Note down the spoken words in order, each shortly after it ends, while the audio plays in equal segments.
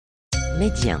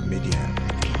Média.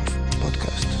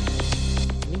 بودكاست.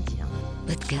 Média.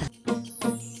 Podcast.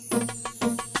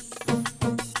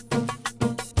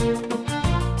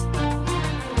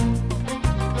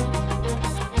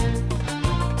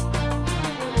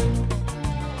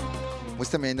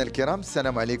 مستمعينا الكرام،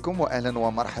 السلام عليكم واهلا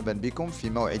ومرحبا بكم في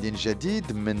موعد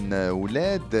جديد من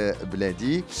ولاد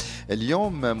بلادي.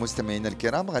 اليوم مستمعينا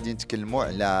الكرام غادي نتكلموا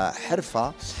على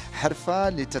حرفه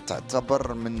اللي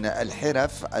تعتبر من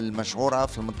الحرف المشهوره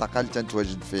في المنطقه اللي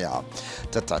تنتواجد فيها.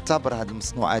 تعتبر هذه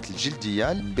المصنوعات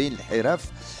الجلديه من بين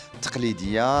الحرف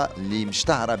التقليديه اللي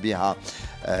مشتهره بها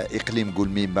إقليم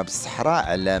قلميم باب الصحراء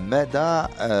على مدى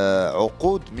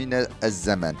عقود من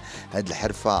الزمن. هذه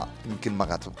الحرفة يمكن ما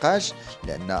غتبقاش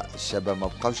لأن الشباب ما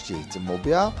بقاوش يهتموا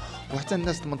بها، وحتى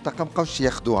الناس المنطقة ما بقاوش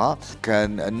ياخذوها.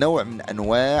 كان نوع من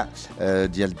أنواع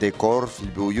ديال الديكور في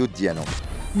البيوت ديالهم.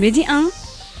 ميدي 1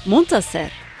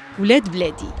 منتصر ولاد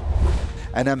بلادي.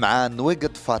 أنا مع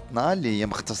نويقط فاطمة اللي هي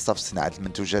مختصة في صناعة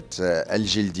المنتوجات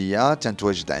الجلدية،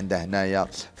 تنتواجد عندها هنايا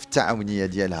في التعاونية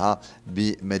ديالها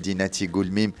بمدينة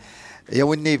قلميم. يا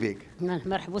وني بك.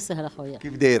 مرحبا وسهلا خويا،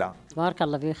 كيف دايرة؟ تبارك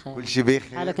الله بخير. كل شيء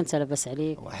بخير. حالك انت؟ لاباس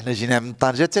عليك؟ وإحنا جينا من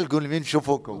طنجة حتى لقلميم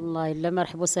نشوفوكم. والله الا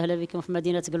مرحبا وسهلا بكم في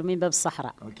مدينة قلميم باب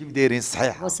الصحراء. كيف دايرين؟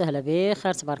 صحيحة وسهلا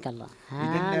بخير تبارك الله.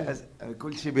 إذن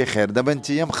كل شيء بخير. دابا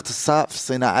أنت مختصة في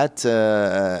الصناعات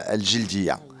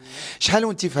الجلدية، شحال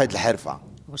وأنت في هذه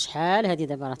الحرفة؟ وشحال هذه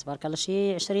دابا تبارك الله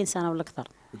شي 20 سنة ولا أكثر.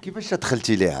 كيفاش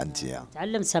دخلتي ليها أنت؟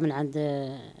 تعلمتها من عند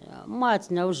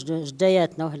ماتنا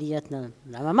وجداياتنا وهلياتنا،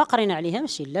 ما قرينا عليها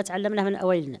ماشي، لا تعلمناها من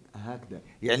أوائلنا. هكذا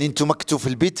يعني أنتم كنتوا في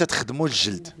البيت تخدموا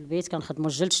الجلد؟ في البيت كنخدموا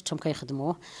الجلد، شفتهم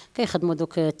كيخدموا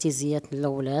دوك التيزيات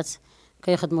الاولات،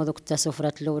 كيخدموا دوك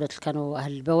التسفرات الاولات اللي كانوا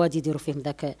اهل البوادي يديروا فيهم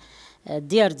ذاك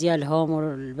الديار ديالهم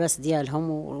واللباس ديالهم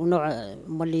ونوع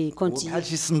مولي كنتي بحال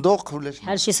شي صندوق ولا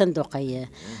بحال شي صندوق.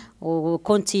 اييه.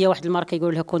 وكنتي واحد الماركه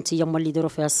يقول لها كنتي مولي يديروا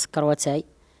فيها السكر وتاي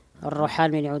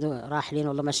الرحال من يعودوا راحلين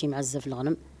والله ماشي معزف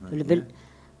الغنم والبل.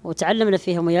 وتعلمنا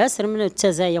فيهم ياسر من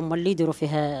التزايا مولي يديروا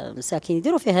فيها مساكين،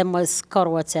 يديروا فيها السكر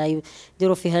وتاي،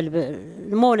 يديروا فيها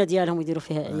المونه ديالهم، يديروا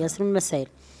فيها ياسر من المسائل.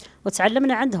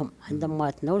 وتعلمنا عند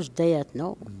ماتنا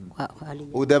وجداياتنا.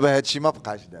 ودابا هذا الشيء ما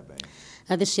بقاش دابا.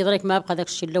 هذا الشيء دريك ما بقى، داك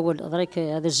الشيء الاول دريك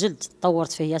هذا الجلد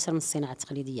تطورت فيه ياسر من الصناعه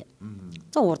التقليديه.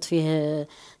 طورت فيه،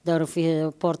 داروا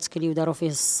فيه بورتكلي وداروا فيه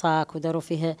الصاك وداروا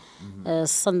فيه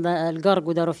القرق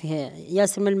وداروا فيه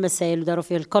ياسر من المسائل، وداروا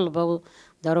فيه القلبه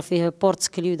وداروا فيه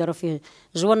بورتكلي وداروا فيه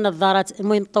جوا النظارات.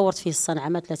 المهم طورت فيه الصنعه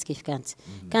ما ثلاث كيف كانت.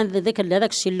 كان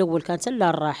هذاك الشيء الاول كانت لا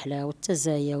الراحله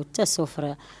والتزايا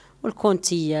والتسفره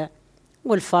والكونتيه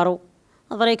والفرو.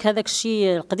 دريك هذاك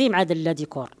الشيء القديم عاد لا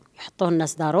ديكور يحطوه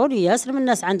الناس ضروري، ياسر من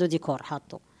الناس عنده ديكور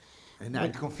حاطوا هنا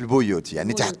عندكم في البيوت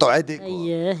يعني تحطوا على ديكور.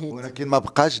 اييه. ولكن ما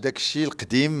بقاش داك الشيء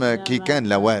القديم كي كان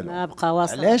لا والو. ما بقى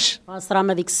واصل. علاش؟ واصرا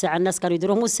ما ديك الساعه الناس كانوا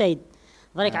يديروهم وسايد.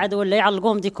 دريك عاد ولا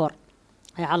يعلقوهم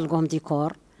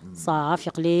ديكور صافي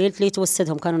قليل اللي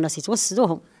يتوسدهم، كانوا الناس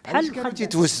يتوسدوهم بحال كانوا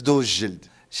يتوسدوا الجلد.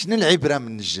 شنو العبره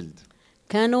من الجلد؟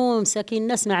 كانوا مساكين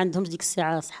الناس ما عندهمش ديك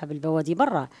الساعه اصحاب البوادي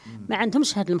برا ما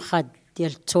عندهمش هذا المخاد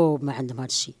ديال الثوب، ما عندهم هذا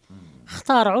الشيء.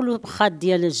 اختاروا المخاد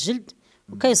ديال الجلد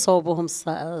وكيصوبوهم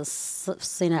في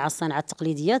الصناعه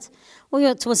التقليديات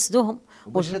ويتوسدوهم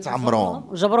وتعمروهم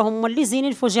وجبروهم مولي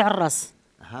زينين في وجع الراس.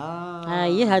 ها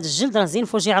هي هذا الجلد راه زين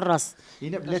في وجع الراس.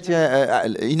 هنا بلاتي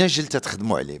اين جلد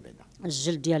تخدموا عليه بعدا؟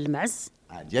 الجلد ديال المعز.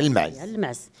 ديال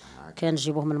المعز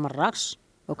كنجيبوه من مراكش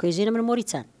وكيجينا من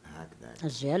موريتان. هكذا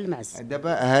ديال المعز.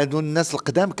 دابا هادو الناس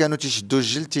القدام كانوا تيشدوا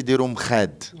الجلد تيديروا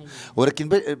مخاد، ولكن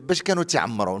باش كانوا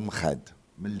تيعمروا المخاد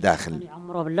من الداخل؟ كانوا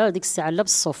يعمروه بالله ديك الساعه لا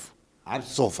بالصوف، على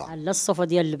الصوفه، على الصوفه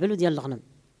ديال البل وديال الغنم.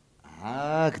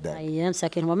 هكذا. اييه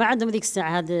مساكين هما ما عندهم ديك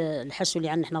الساعه هذا الحشو اللي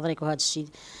عندنا حنا دريك، وهذا الشيء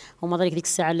هما دريك ديك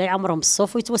الساعه لا يعمرهم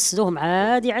بالصوف ويتوسدوهم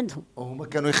عادي عندهم. وهما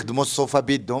كانوا يخدموا الصوفه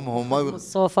بيدهم هما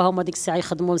الصوفه هما ديك الساعه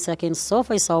يخدموا مساكين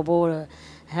الصوفه، يصاوبوا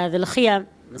هذا الخيام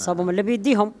يصاوبوا من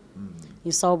بيديهم،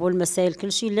 يصاوبوا المسائل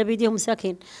كل شيء الا بيديهم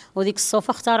مساكين. وديك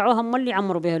الصوفه اخترعوها هما اللي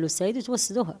عمروا بها الوسايد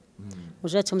وتوسدوها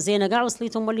وجاتهم زينه كاع،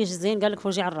 وصليتهم اللي زين قال لك في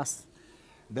وجع الراس.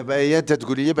 دابا هي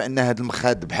تقول لي بان هاد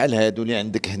المخاد بحال هادو اللي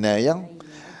عندك هنايا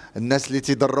الناس اللي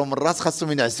تيضروا من الراس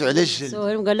خاصهم ينعسوا على الجلد.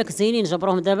 قال لك زينين،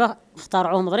 جبروهم دابا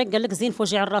اخترعوهم دريك قال لك زين في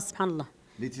وجع الراس سبحان الله.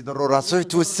 اللي تيضروا راسو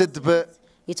يتوسد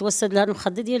يتوسد لها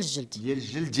المخده ديال الجلد،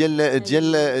 ديال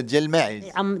الجلد ديال الماعز.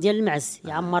 ديال المعز،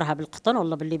 يعمرها بالقطن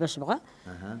ولا باللي باش بغى،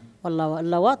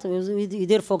 ولا واط،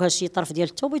 ويدير فوقها شي طرف ديال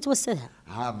الثوب ويتوسدها.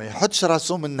 ما يحطش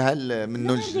راسو منها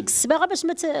منه ديك الجلد. الصباغه باش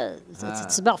ما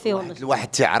تتصبغ فيه الواحد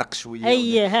تيعرق شويه.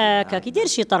 اي هكا كيدير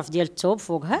شي طرف ديال الثوب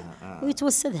فوقها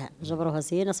ويتوسدها. جبروها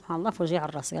زينه سبحان الله في وجه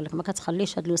الراس، قال لك ما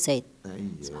كتخليش هاد الوسايد.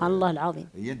 سبحان الله العظيم.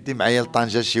 هي دي معايا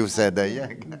لطنجه شي وساده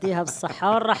ياك. نديها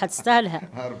بالصحه والراحه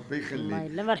تستاهلها. ربي يخليك. والله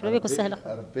الا مرحبا بك وسهلا.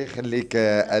 ربي يخليك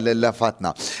لاله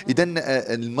فاطمه. اذا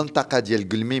المنطقه ديال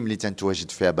قلميم اللي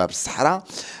تنتواجد فيها باب الصحراء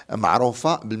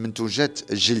معروفه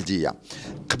بالمنتوجات الجلديه.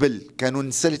 قبل كانوا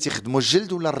النساء اللي تيخدموا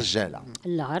الجلد ولا الرجاله؟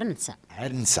 لا غير النساء.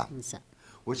 غير النساء.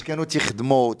 واش كانوا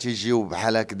تيخدموا تيجيو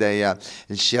بحال هكذايا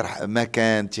لشي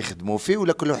مكان تيخدموا فيه،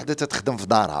 ولا كل وحده تتخدم في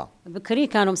دارها؟ بكري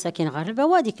كانوا مساكين غير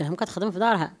البوادي كلهم كتخدم في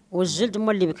دارها، والجلد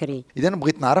هما اللي بكري. اذا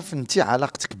بغيت نعرف انت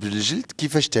علاقتك بالجلد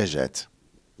كيفاش تاجات؟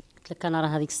 قلت لك انا راه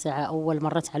هذيك الساعه اول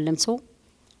مره تعلمته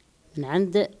من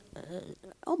عند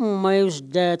امي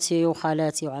وجداتي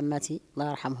وخالاتي وعماتي الله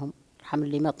يرحمهم، يرحم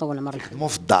اللي مات طول عمره. يخدموا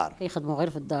في الدار؟ كيخدموا غير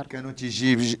في الدار. كانوا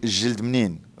تيجي الجلد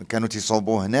منين؟ كانوا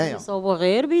تيصوبوه هنايا؟ يصوبوه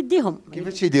غير بيديهم.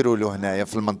 كيفاش يديروا له هنايا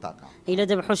في المنطقه؟ الا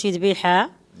ذبحوا شي ذبيحه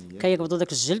كيقبضوا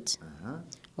داك الجلد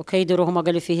وكيديروا هما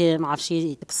قالوا فيه ما عرف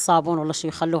شي داك الصابون ولا شي،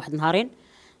 يخلوه واحد نهارين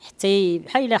حتى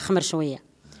بحال الا خمر شويه،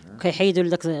 وكيحيدوا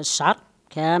لذاك الشعر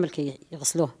كامل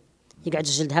كيغسلوه يقعد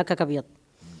الجلد هكاك ابيض،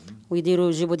 ويديروا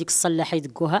يجيبوا ديك الصلاحه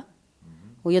يدقوها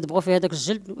ويدبغوا فيها داك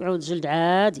الجلد ويعود الجلد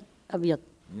عادي ابيض،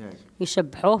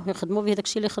 يشبحوه يخدموا به داك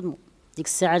الشيء اللي يخدموا. ديك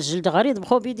الساعه الجلد غير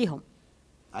يطبخوه بيديهم.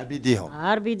 بيديهم؟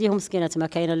 غير بيديهم مسكينات، ما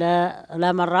كاينه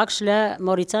لا مراكش لا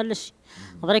موريتان لا شي.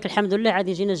 دريك الحمد لله عاد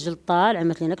يجينا الجلد طالع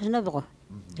ما لينا كاش نبغوه،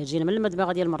 كيجينا من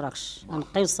المدبغه ديال مراكش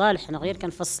نقيو صالح، حنا غير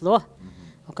كنفصلوه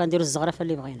وكنديروا الزغرفه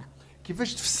اللي بغينا.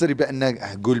 كيفاش تفسري بان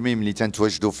قلميم اللي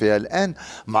تنتواجدوا فيها الان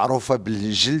معروفه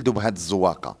بالجلد وبهذه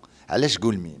الزواقه؟ علاش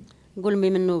قلميم؟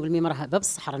 قلميم انه قلميم راه باب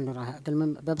الصحراء، انه راه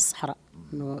قلميم باب الصحراء،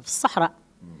 انه في الصحراء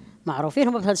معروفين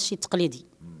هما بهذا الشيء التقليدي،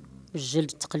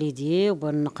 بالجلد التقليدي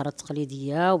وبالنقره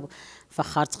التقليديه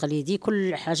وفخار تقليدي،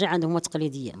 كل حاجه عندهم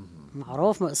تقليديه.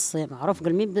 معروف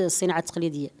قلميم بالصناعه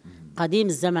التقليديه قديم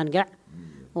الزمان كاع.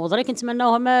 ودريك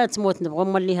نتمناوها ما تموت، نبغوا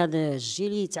هما اللي هذا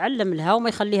الجيل يتعلم لها وما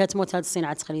يخليها تموت هذه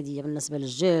الصناعه التقليديه بالنسبه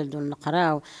للجلد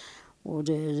والنقره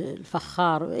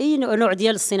والفخار، اي نوع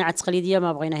ديال الصناعه التقليديه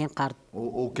ما بغيناه ينقرض.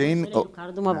 وكاين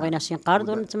ينقرض وما بغيناش ينقرض،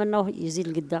 ونتمناوه يزيد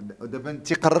لقدام. دابا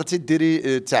انت قررتي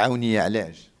ديري تعاونيه،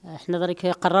 علاش؟ احنا دريك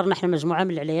قررنا احنا مجموعه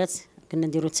من العلايات كنا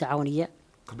نديروا التعاونيه.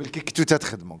 قبل كي كنتو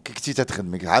تتخدموا كي كنتي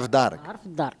تتخدمي في دارك؟ غير في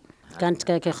الدار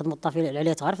كانت كيخدموا الطفيل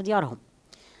العلايات غير في ديارهم.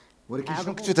 ولكن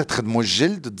شنو كنتو تتخدموا؟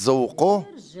 الجلد تزوقوه؟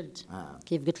 غير الجلد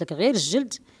كيف قلت لك، غير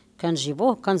الجلد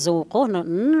كنجيبوه كنزوقوه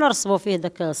نرصبوا فيه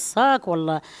داك الصاك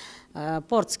ولا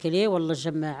بورتكلي ولا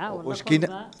جماعه ولا واش كاين؟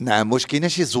 نعم، واش كاينه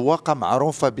شي زواقه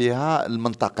معروفه بها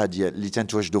المنطقه ديال اللي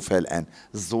تنتواجدوا فيها الان؟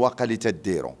 الزواقه اللي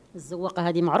تديروا؟ الزواقه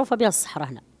هذه معروفه بها الصحراء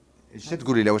هنا. اش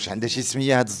تقولي لها؟ واش عندها شي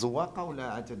سميه هذه الزواقه ولا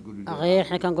عاد تقولي لها؟ غير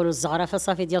حنا كنقولوا الزغرفه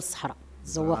صافي ديال الصحراء،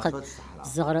 زواقه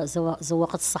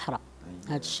زواقه الصحراء.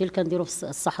 هذا الشيء اللي كنديروا في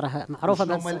الصحراء معروفه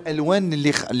بها. هما الالوان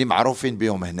اللي معروفين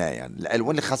بهم هنايا، الالوان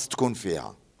اللي خاص تكون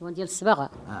فيها؟ الالوان ديال الصباغه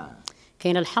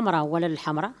كاينه الحمراء ولا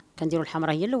الحمراء، كنديروا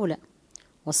الحمراء هي الاولى،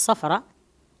 والصفراء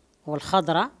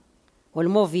والخضراء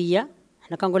والموفيه،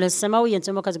 حنا كنقولها السماويه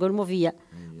انتما كتقول الموفيه،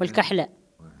 والكحله.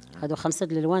 هادو 5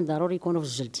 الالوان ضروري يكونوا في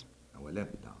الجلد،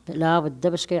 لا بد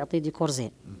باش كيعطي ديكور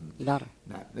زين.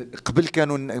 قبل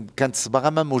كانت الصباغه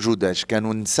ما موجوداش،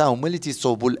 كانوا النساء هما اللي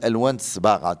تيصوبوا الالوان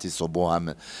الصباغه،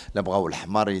 تيصوبوها لا بغاو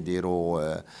الاحمر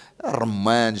يديروا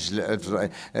الرمان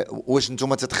واش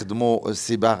نتوما تتخدموا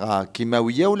الصباغه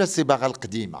كيماويه ولا الصباغه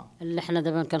القديمه؟ لا حنا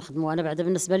دابا كنخدموا، انا بعدا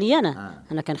بالنسبه لي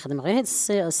انا كنخدم غير هاد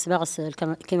الصباغه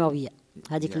الكيماويه،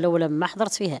 هذيك الاولى ما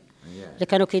حضرت فيها. اللي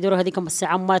كانوا كيديروا هذيك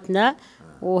عماتنا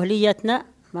وهلياتنا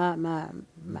ما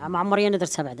عمري انا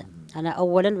درتها بعدا. انا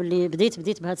اولا اللي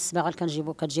بديت بهذه الصباغه اللي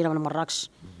كنجيبوا كتجينا من مراكش،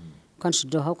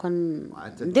 كنشدوها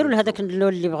وكنديروا لها هذاك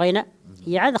اللون اللي بغينا.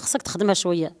 هي عاد خصك تخدمها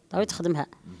شويه طاوي تخدمها،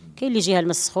 كاين اللي يجيها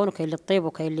الماء السخون وكاين اللي طيب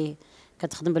وكاين اللي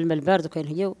كتخدم بالماء البارد وكاين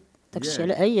هي داك الشيء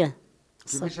على ايه.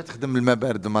 كيفاش تخدم الماء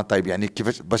بارد ما طيب؟ يعني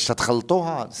كيفاش باش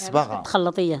تخلطوها الصباغه؟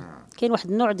 تخلطيه كاين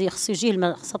واحد النوع خصو يجيه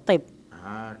الماء خصها طيب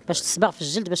باش تصبغ في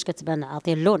الجلد باش كتبان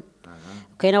عاطيه اللون.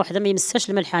 وكاينه واحده ما يمسهاش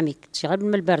الماء الحامي، تمشي غير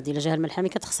بالماء البارد، الا جاها الماء الحامي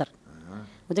كتخسر،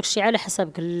 وداك الشيء على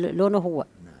حسب لونه هو.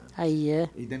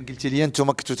 اذا قلتي لي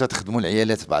انتم كنتوا تخدموا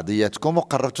العيالات بعضياتكم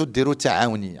وقررتوا ديروا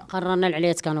تعاونيه؟ قررنا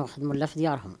العيالات كانوا يخدموا لا في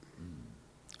ديارهم،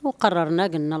 وقررنا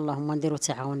قلنا اللهم نديروا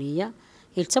تعاونيه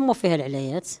يلتموا فيها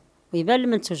العلايات ويبان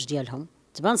المنتوج ديالهم،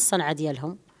 تبان الصنعه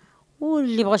ديالهم،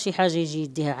 واللي بغى شي حاجه يجي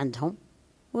يديها عندهم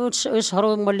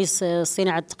ويشهروا مولي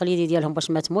الصناعه التقليديه ديالهم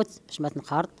باش ما تموت، باش ما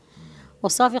تنقرض.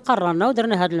 وصافي قررنا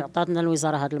ودرنا هذا، عطاتنا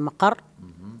الوزاره هذا المقر،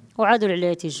 وعادوا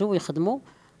العليا تيجوا ويخدموا.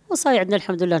 وصاي عندنا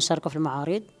الحمد لله نشاركوا في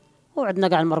المعارض، وعندنا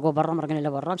كاع المرقوا برا، مرقنا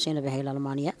لبرا، مشينا بها الى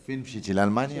المانيا. فين مشيتي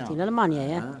لالمانيا؟ مشيت الى المانيا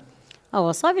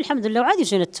يا صافي الحمد لله. وعاد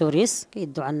يجينا التوريس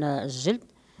كيدوا عنا الجلد،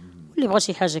 واللي بغى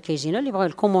شي حاجه كيجينا، اللي بغى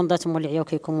الكوموندات هما اللي عياو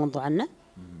كيكوموندوا عنا.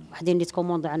 وحدين اللي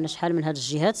تكوموندوا عنا شحال من هاد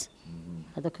الجهات،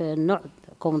 هذاك النوع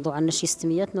كوموندوا عنا شي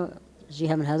 600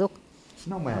 جهه من هذوك.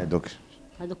 شنو هما هذوك؟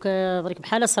 هذوك دريك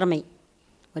بحال اسرمي،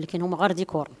 ولكن هما غير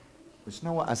ديكور.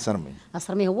 شنو هو اسرمي؟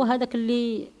 اسرمي هو هذاك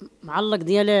اللي معلق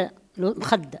ديال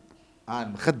مخده.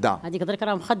 المخده هذيك دريك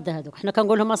راه مخده، هذوك حنا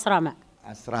كنقول لهم اسرامه.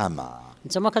 اسرامه،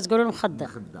 نتوما كتقولوا لهم مخده.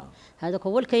 هذاك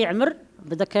هو اللي كيعمر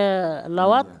بداك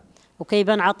اللاواط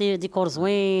وكيبان عاطي ديكور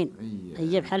زوين.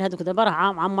 هي بحال هذوك دابا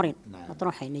راه معمرين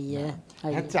مطروحين. هي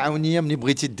هاد التعاونيه ملي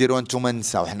بغيتي ديروها نتوما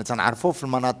النساء، وحنا تنعرفوا في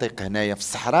المناطق هنايا في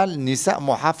الصحراء النساء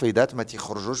محافظات، ما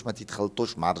تيخرجوش ما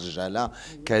تيتخلطوش مع الرجاله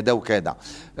كذا وكذا.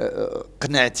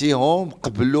 قنعتيهم،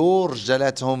 قبلوا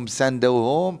رجالاتهم،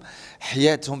 ساندوهم،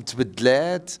 حياتهم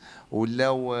تبدلات،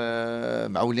 ولاو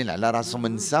معولين على راسهم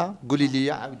النساء. قولي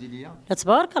لي، عاودي لي.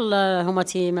 تبارك الله، هما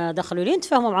تيما دخلوا لين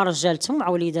تفاهموا مع رجالتهم مع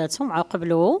وليداتهم مع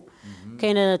قبلوا.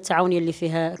 كاينه التعاونيه اللي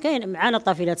فيها، كاين معنا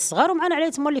الطفيلات الصغار ومعنا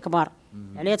عليات هما اللي كبار.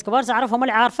 عليات كبار تعرف هما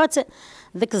اللي عارفات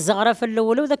ذاك الزغرفه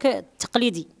الاول وذاك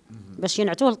التقليدي باش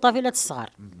ينعتوه للطفيلات الصغار.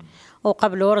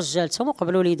 وقبلوا رجالتهم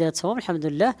وقبلوا وليداتهم الحمد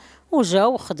لله،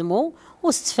 وجاوا وخدموا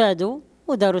واستفادوا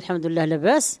وداروا الحمد لله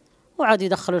لاباس، وعادوا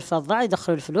يدخلوا الفضه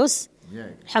يدخلوا الفلوس.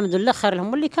 الحمد لله خير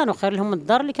لهم اللي كانوا، خير لهم من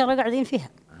الدار اللي كانوا قاعدين فيها.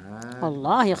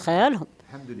 والله خير لهم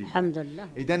الحمد لله.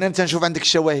 اذا انت نشوف عندك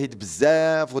الشواهد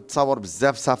بزاف والتصاور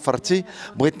بزاف، سافرتي.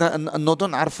 بغيت نوضوا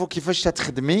نعرفوا كيفاش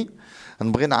تخدمي،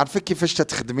 نبغي نعرفك كيفاش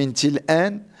تخدمي انت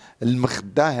الان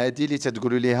المخده هذه اللي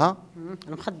تتقولوا ليها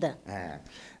المخده.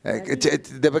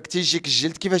 دابا تيجيك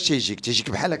الجلد كيفاش تيجيك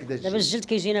بحال هكذا؟ دابا الجلد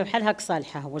كيجينا بحال هكا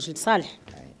صالحه، هو جلد صالح.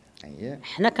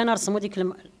 حنا كنرسموا ديك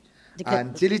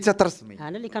انت اللي تترسمي؟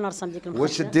 انا اللي كنرسم ديك المخده.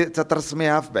 واش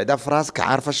تترسميها بعدا في راسك،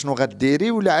 عارفه شنو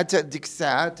غديري، ولا عاد ديك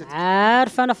الساعه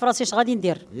عارفه انا في راسي اش غادي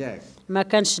ندير؟ ياك. ما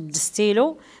كنشد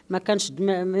ستيلو، ما كنشد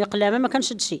مقلامه، ما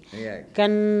كنشد شي.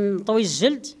 كنطوي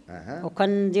الجلد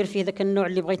وكندير فيه ذاك النوع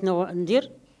اللي بغيت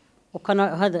ندير،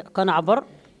 هذا كنعبر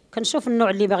كنشوف النوع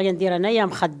اللي باغيه ندير انا، يا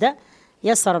مخده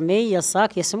يا صرمي يا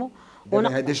صاك يا سمو.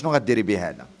 هذا شنو غديري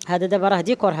به؟ هذا دابا راه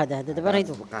ديكور، هذا دابا راه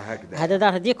هذا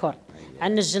راه ديكور.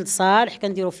 عندنا الجلد صالح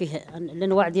كنديروا فيه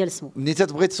الانواع ديال اسمه. ملي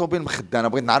تتبغي تصوبي المخده، انا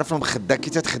بغيت نعرف المخده كي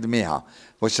تخدميها،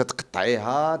 واش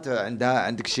تقطعيها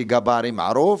عندك شي كاباري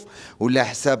معروف ولا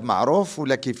حساب معروف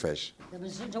ولا كيفاش؟ دابا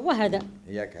الجلد هو هذا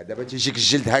ياك. دابا تيجيك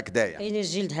الجلد هكذايا. كاين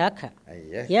الجلد هكا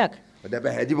ياك. ودابا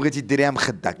هذه بغيتي ديريها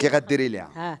مخده، كي غديري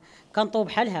ليها؟ كنطوي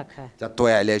بحال هكا.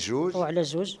 تطوي على جوج؟ طوي على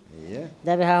جوج.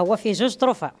 دابا ها هو فيه جوج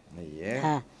طروفه.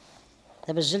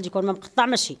 دابا الجلد يكون ما مقطع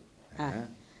ماشي.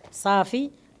 صافي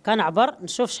كنعبر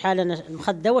نشوف شحال انا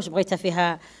المخده، واش بغيتها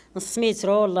فيها نص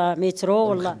مترو ولا مترو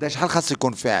ولا المخده شحال خاص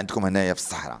يكون فيها عندكم هنايا في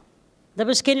الصحراء؟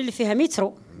 دابا كاين اللي فيها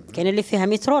مترو، كاين اللي فيها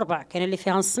مترو ربع، كاين اللي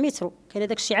فيها نص مترو، كاين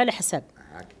داك الشيء على حساب.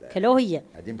 كلو هي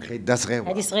هذه مخده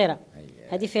صغيره، هذه صغيره،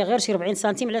 هذه فيها غير شي 40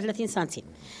 سنتيم ولا 30 سنتيم.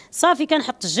 صافي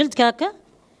كنحط الجلد هكا،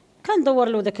 كندور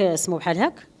له داك اسمه بحال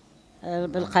هاك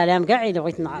بالقلم كاع الا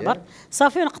بغيت نعبر.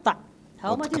 صافي نقطع.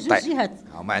 ها هما جوج جهات،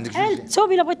 هما عندك جوج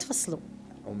الثوب الا بغيت تفصلوا.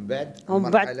 ومن بعد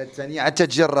المرحله الثانيه عاد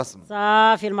تجي الرسم.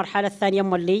 صافي المرحله الثانيه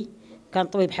مولي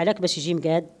كنطوي بحال هاك باش يجي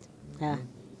مقاد.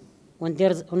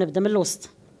 وندير ونبدا من الوسط،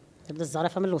 نبدا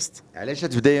الزرافه من الوسط. علاش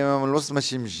تبداي من الوسط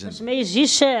ماشي من الجنب؟ باش ما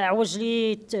يجيش عوج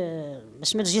لي،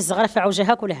 باش ما تجي الزغرفه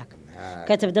عوجه هاك ولا هاك.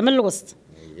 كتبدا من الوسط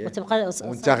وتبقى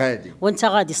وانت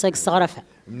غادي صايق الزغرفه.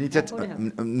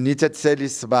 مني تتسالي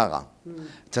الصباغه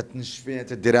تتنشفيها،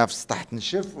 تديرها في السطح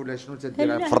تنشف ولا شنو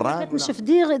تديرها في الفران؟ تنشف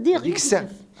ديك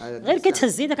غير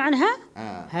كتهزي داك عنها.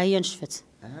 ها هي نشفت.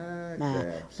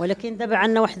 ولكن دابا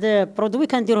عندنا واحد برودوي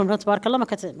كنديروه تبارك الله ما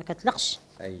كتلقش.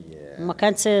 ما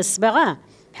كانت الصباغه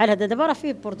بحال هذا دابا راه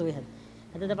فيه برودوي.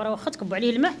 هذا دابا راه واخا تكبوا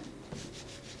عليه الماء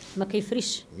ما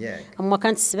كيفريش. اما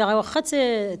كانت الصباغه واخا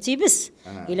تيبس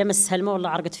الا مسها الماء ولا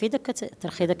عرقت في يدك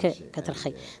كترخي داك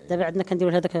كترخي. دابا عندنا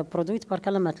كنديروا هذاك البرودوي تبارك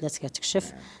الله ما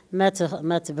كتكشف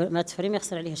ما تفري ما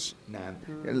يخسر عليها شيء. نعم.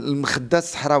 المخده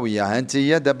الصحراويه انت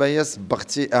هي دابا هي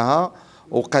صبغتيها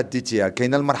وقديتيها،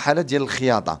 كاينه المرحله ديال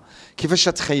الخياطه، كيفاش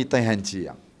تخيطيها انت؟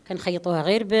 كنخيطوها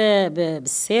غير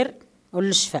بالسير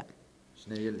والشفاء.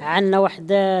 عندنا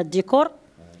واحد الديكور،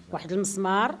 واحد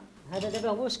المسمار. هذا دابا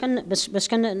هو باش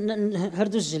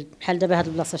كنهردوا الجلد بحال دابا هاد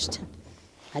البلاصه شفتها،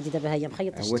 هذه دابا هي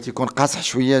مخيطه. هو تيكون قاصح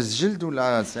شويه الجلد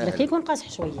ولا ساهل؟ لا كيكون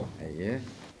قاصح شويه.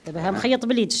 دابا ها مخيط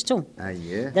بليد شفتو.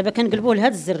 اييه. دابا كنقلبوه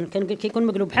لهذا الزر كيكون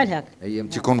مقلوب بحال هاك. اييه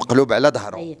تيكون مقلوب على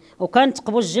ظهره. اييه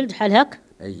وكنتقبوا الجلد بحال هاك.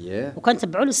 اييه.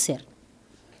 وكنتبعوا للسير.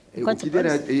 كيدير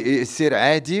السير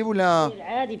عادي ولا؟ السير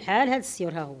عادي بحال هذا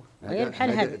السير ها هو غير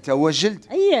بحال هذا. تا هو الجلد.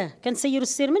 اييه كنسيروا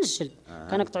السير من الجلد.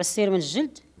 كنقطعوا السير من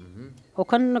الجلد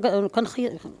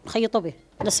كنخيطوا به.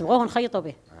 نصبغوه ونخيطوا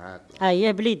به.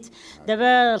 اييه بليد.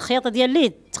 دابا الخياطه ديال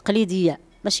الليد تقليديه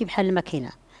ماشي بحال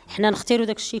الماكينه. حنا نختاروا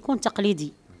داك الشيء يكون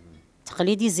تقليدي.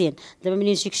 تقليدي زين. دابا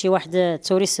ملي يجيك شي واحد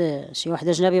توريس شي واحد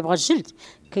اجنبي بغى الجلد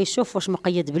كيشوف واش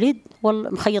مقيد بليد ولا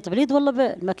مخيط بليد ولا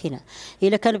بالماكينه.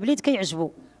 الا كان بليد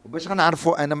كيعجبو. وباش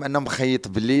غنعرفوا انا مخيط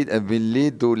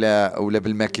بالليد ولا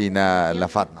بالماكينه لا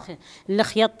فاطمه؟ لا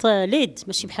خياط ليد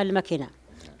ماشي بحال الماكينه.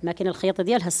 الماكينه الخياطه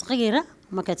ديالها صغيره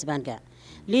وما كتبان كاع.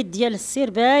 ليد ديال السير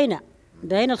باينه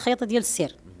الخياطه ديال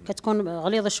السير كتكون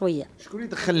غليظه شويه. شكون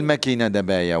اللي دخل الماكينه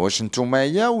دابا واش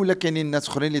نتوما ولا كاينين ناس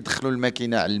اخرين اللي دخلوا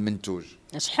الماكينه على المنتوج؟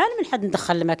 شحال من حد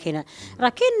ندخل الماكينه راه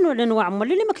كاين الانواع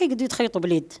اللي ما كيقدروا يتخيطوا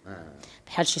باليد.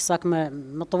 بحال شي صاك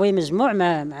مطوي مجموع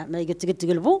ما يقد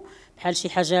تقلبوا بحال شي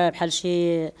حاجه بحال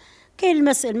شي. كاين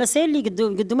المسائل اللي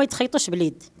قدو ما يتخيطوش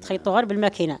باليد تخيطوا غير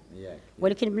بالماكينه.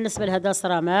 ولكن بالنسبه لهذا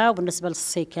صرامه وبالنسبه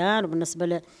للسيكان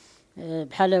وبالنسبه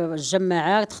بحال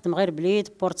الجماعات تخدم غير بليد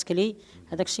بورتكلي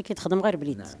هذاك الشيء كيتخدم غير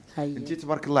بليد. انت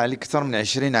تبارك الله عليك اكثر من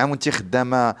 20 عام وانت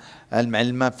خدامه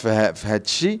المعلمه في هذا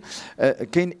الشيء.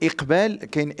 كاين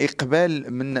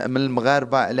اقبال من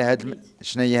المغاربه على هذا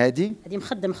شنو هي هذه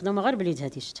مخدومه غير بليد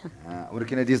هذه شفتها.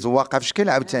 ولكن هذه زواقه في شكل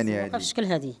عاوتاني زواقه في شكل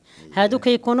هذه. هادو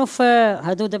كيكونوا في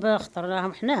هادو دابا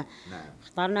اخترناهم حنا.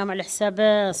 اخترناهم على حساب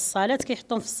الصالات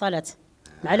كيحطوهم في الصالات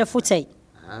مع لافوتاي.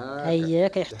 اييه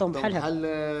كيحطوهم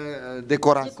بحال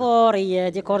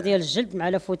ديكور ديال الجلد مع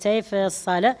لافوتاي في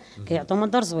الصاله كيعطوا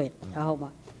منظر زوين. ها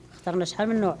هما اخترنا شحال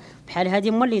من نوع بحال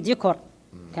هذه اللي ديكور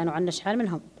كانوا عندنا شحال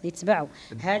منهم يتباعوا.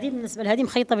 هذه بالنسبه لهذه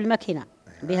مخيطه بالماكينه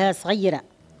بها صغيره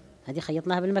هذه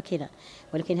خيطناها بالماكينه.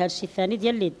 ولكن هذا الشيء الثاني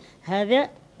ديال اليد هذا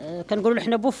كنقولوا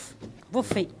حنا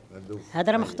بوفي.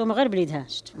 هذا راه مخدوم غير باليد. ها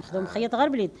شفت مخدوم مخيط غير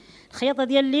باليد. الخياطه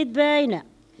ديال اليد باينه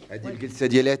هذه الجلسه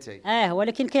ديالاتي.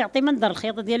 ولكن كيعطي منظر.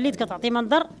 الخياطه ديال اليد كتعطي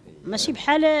منظر ماشي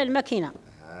بحال الماكينه.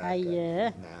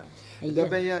 اييه.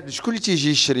 دابا شكون اللي تيجي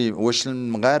يشري؟ واش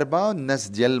المغاربه الناس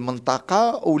ديال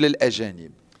المنطقه ولا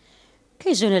الاجانب؟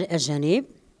 كيجونا الاجانب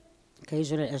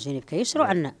كيشروا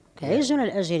عنا. كيجونا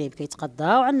الاجانب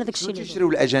كيتقضاو عندنا داك الشيء. اللي تيشريو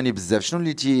الاجانب بزاف شنو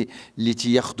اللي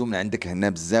تياخذوا من عندك هنا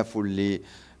بزاف واللي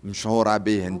مشهوره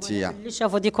به انت؟ اللي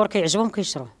شافوا ديكور كيعجبهم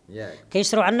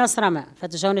كيشروا عنا صرامه.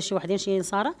 فتجاونا شي وحدين شي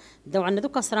نصارى داو عنا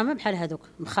دوك صرامه بحال هذوك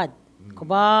مخاد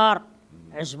كبار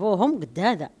عجبوهم قد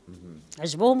هذا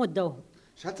عجبوهم وداوهم.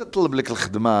 شحال تطلب لك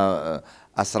الخدمه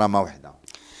صرامه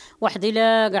وحده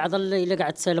الا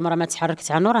قعدت المراه ما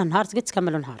تحركت عنه راه نهار تقد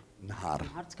تكملوا نهار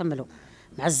تكملوا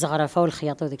مع الزغرفه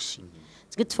والخياطه وداك الشيء.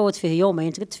 تقد تفوت فيه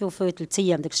يومين تقد تفوت فيه 3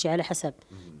 ايام داك الشيء على حسب.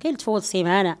 كاين تفوت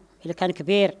سيمانه الا كان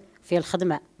كبير فيه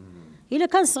الخدمه. الا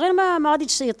كان صغير ما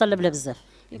غاديش يطلب له بزاف.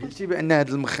 قلتي بان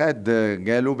هذا المخاد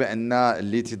قالوا بان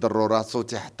اللي تيضروا راسو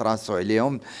تيحط راسو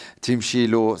عليهم تيمشي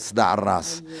له صداع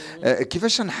الراس.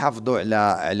 كيفاش نحافظوا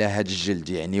على هذا الجلد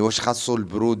يعني؟ واش خاصو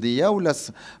البروديه ولا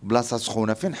بلاصه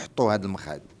سخونه؟ فين نحطوا هذا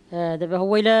المخاد؟ دابا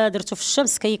هو الا درتو في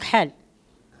الشمس كيكحال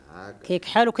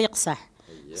وكيقصح.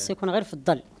 خصو يكون غير في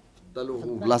الظل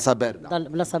وبلاصه بارده.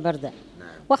 بلاصه بارده.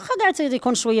 واخا كاع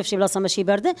يكون شويه في شي بلاصه ماشي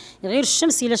بارده غير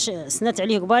الشمس الا سنات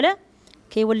عليه قباله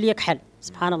كيولي يكحل.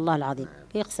 سبحان الله العظيم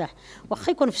كيقصح.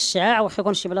 واخا يكون في الشعاع واخا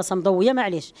يكون شي بلاصه مضويه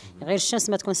معليش غير الشمس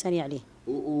ما تكون سانيه عليه.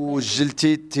 والجلد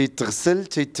تيتغسل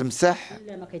تيتمسح؟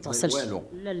 لا ما كيتغسلش. لا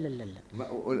لا لا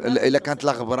لا. الا كانت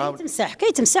لا غبره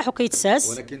كيتمسح وكيتساس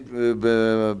ولكن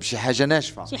بشي حاجه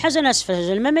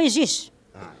ناشفه. الماء ما يجيش.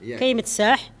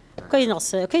 كيمتساح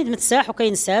وكينغسل كيتمسح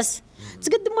وكينساس.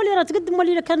 تقدموا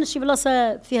لي الا كان شي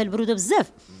بلاصه فيها البروده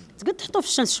بزاف تقد تحطوه في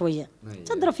الشمس شويه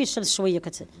تضرب فيه الشمس شويه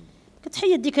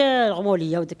كتحيد ديك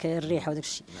الغموليه وديك الريحه وداك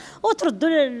الشيء وتردوا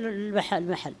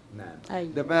المحل.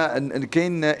 دابا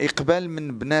كاين اقبال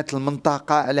من بنات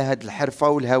المنطقه على هذه الحرفه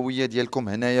والهويه ديالكم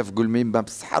هنايا في قلميم باب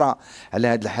الصحراء على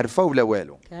هذه الحرفه ولا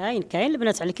والو؟ كاين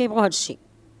البنات اللي كيبغوا هذا الشيء.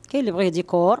 كاين اللي بغى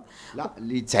ديكور. لا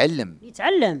اللي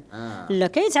يتعلم لا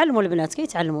كيتعلموا البنات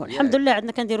كيتعلموا الحمد لله.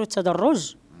 عندنا كنديروا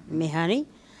التدرج المهني.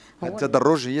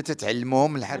 التدرج هي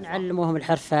تتعلموهم الحرفه. نعلموهم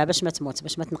الحرفه باش ما تموت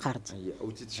باش ما تنقرض.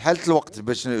 شحال الوقت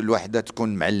باش الوحده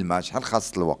تكون معلمه؟ شحال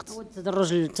خاص الوقت؟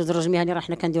 التدرج المهني راه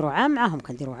حنا كنديروا عام معاهم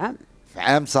كنديروا عام في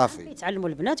عام صافي يتعلموا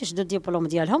البنات يشدوا الدبلوم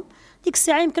ديالهم، ديك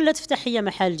الساعه يمكن لا تفتح هي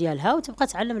محل ديالها وتبقى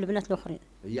تعلم البنات الاخرين.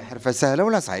 هي حرفه سهله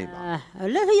ولا صعيبه؟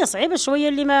 لا هي صعيبه شويه،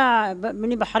 اللي ما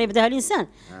مني بحر يبداها الانسان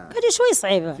هذه شويه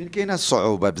صعيبه. فين كاينه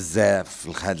الصعوبه بزاف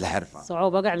في هذه الحرفه؟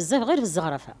 صعوبه كاع بزاف غير في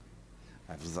الزغرفه،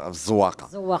 في الزواقه.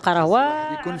 الزواقه راه هو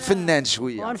يكون فنان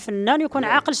شويه، يكون فنان ويكون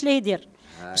عاقل شنو يدير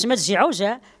باش ما تجي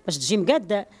عوجه، باش تجي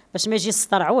مقاده، باش ما يجي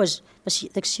السطر عوج، باش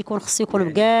داك الشيء يكون خصو يكون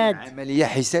مقاد. عمليه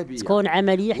حسابيه، تكون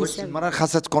عمليه واش حسابيه. المراه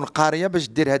خاصها تكون قاريه باش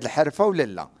دير هذه الحرفه ولا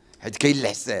لا؟ حيت كاين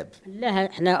الحساب. لا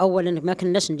احنا اولا ما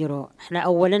كناش نديروا، احنا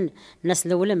اولا الناس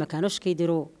الاولى ما كانوش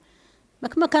كيديروا،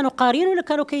 ما كانوا قارين ولا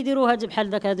كانوا كيديروا هاد بحال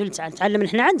داك هادو اللي تعلم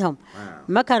حنا عندهم.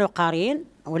 ما كانوا قارين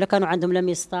ولا كانوا عندهم لا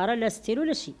مسطره لا ستيل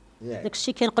ولا شيء. داك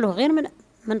الشيء كينقلوه غير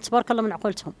من تبارك الله من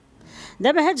عقولتهم.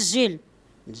 دابا هاد الجيل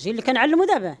اللي كنعلموا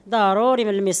دابا ضروري من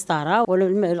المسطره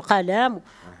والقلم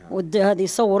هذا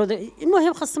يصوروا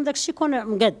المهم خاصهم داك الشيء يكون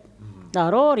مقاد.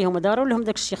 ضروري هما ضروري لهم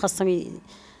داك الشيء،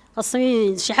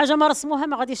 خاصهم شي حاجه ما رسموها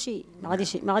ما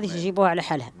غاديش يجيبوها على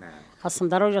حالها. خاصهم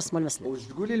ضروري يرسموا المسألة. واش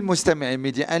تقولي للمستمعين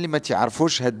ميديا اللي ما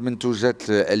تعرفوش هاد المنتوجات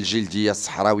الجلديه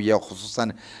الصحراويه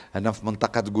وخصوصا هنا في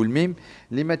منطقه قلميم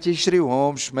اللي ما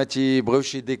تيشريوهمش، ما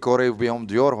تيبغيوش يديكوريو بهم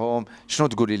ديورهم، شنو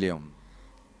تقولي لهم؟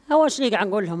 اول شيء كاع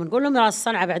نقول لهم راه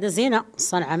الصنعه بعد زينه،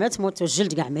 الصنعه ما تموت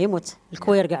والجلد كاع ما يموت،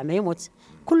 الكوير كاع ما يموت،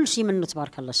 كل شيء منه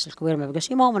تبارك الله. الكوير ما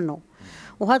بقاش ما هو منه،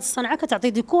 وهذه الصنعه كتعطي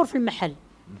ديكور في المحل.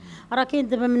 راه كاين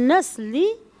دابا من الناس اللي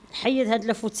حيد هاد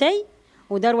لافوتاي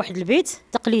ودار واحد البيت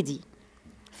تقليدي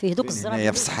فيه دوك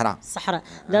الزراب في الصحراء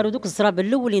داروا دوك الزراب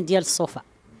الاولين ديال الصوفه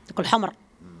دوك الحمر،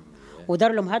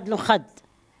 ودار لهم هاد المخد،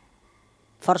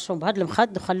 فرشهم بهذا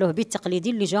المخد وخلوه بيت تقليدي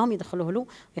اللي جاهم يدخلوه له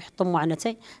ويحطوا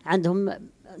معاناتي.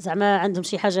 عندهم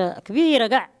شي حاجه كبيره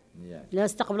كاع، لا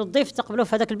استقبلوا الضيف استقبلوه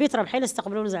في هذاك البيت، راه بحال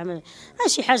استقبلوا زعما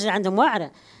شي حاجه عندهم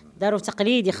واعره. داروا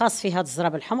تقليدي خاص فيه هذا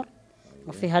الزراب الحمر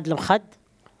وفيه هذا المخد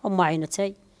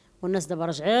ومعينتي، والناس دابا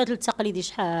رجعات للتقليدي.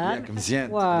 شحال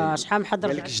مزيان شحال محضر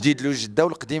قال لك جديد له جده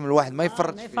والقديم الواحد ما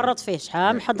يفرط فيه.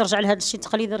 شحال محضر رجع لهذا الشيء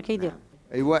التقليدي راه كيدير.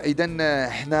 ايوا اذا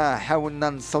حنا حاولنا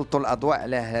نسلطوا الاضواء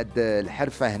على هاد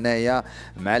الحرفه هنايا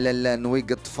مع لاله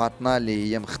نويقط فاطمه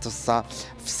اللي هي مختصه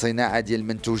في الصناعه ديال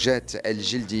المنتوجات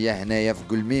الجلديه هنايا في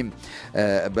قلميم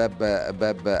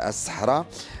باب الصحراء.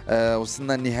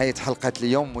 وصلنا لنهايه حلقه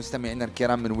اليوم مستمعينا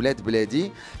الكرام من ولاد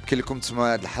بلادي. كي لكم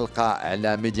تسمعوا هذه الحلقه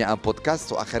على ميديا ان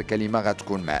بودكاست، واخر كلمه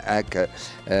غتكون معاك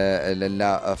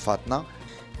لاله فاطمه.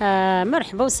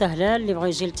 مرحبا وسهلا اللي بغى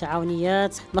يجي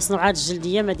للتعاونيات مصنوعات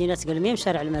الجلديه مدينه قلميم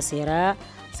شارع المسيره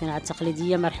صناعه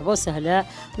تقليديه. مرحبا وسهلا.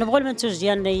 نبغوا المنتوج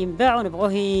ديالنا ينباع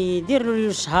ونبغوه يدير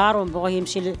له شهر ونبغوه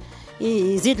يمشي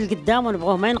يزيد لقدام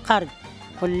ونبغوه ما ينقرض.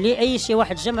 واللي اي شيء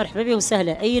واحد جا مرحبا به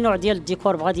وسهلا. اي نوع ديال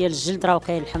الديكور بغى ديال الجلد راه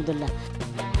كاين الحمد لله.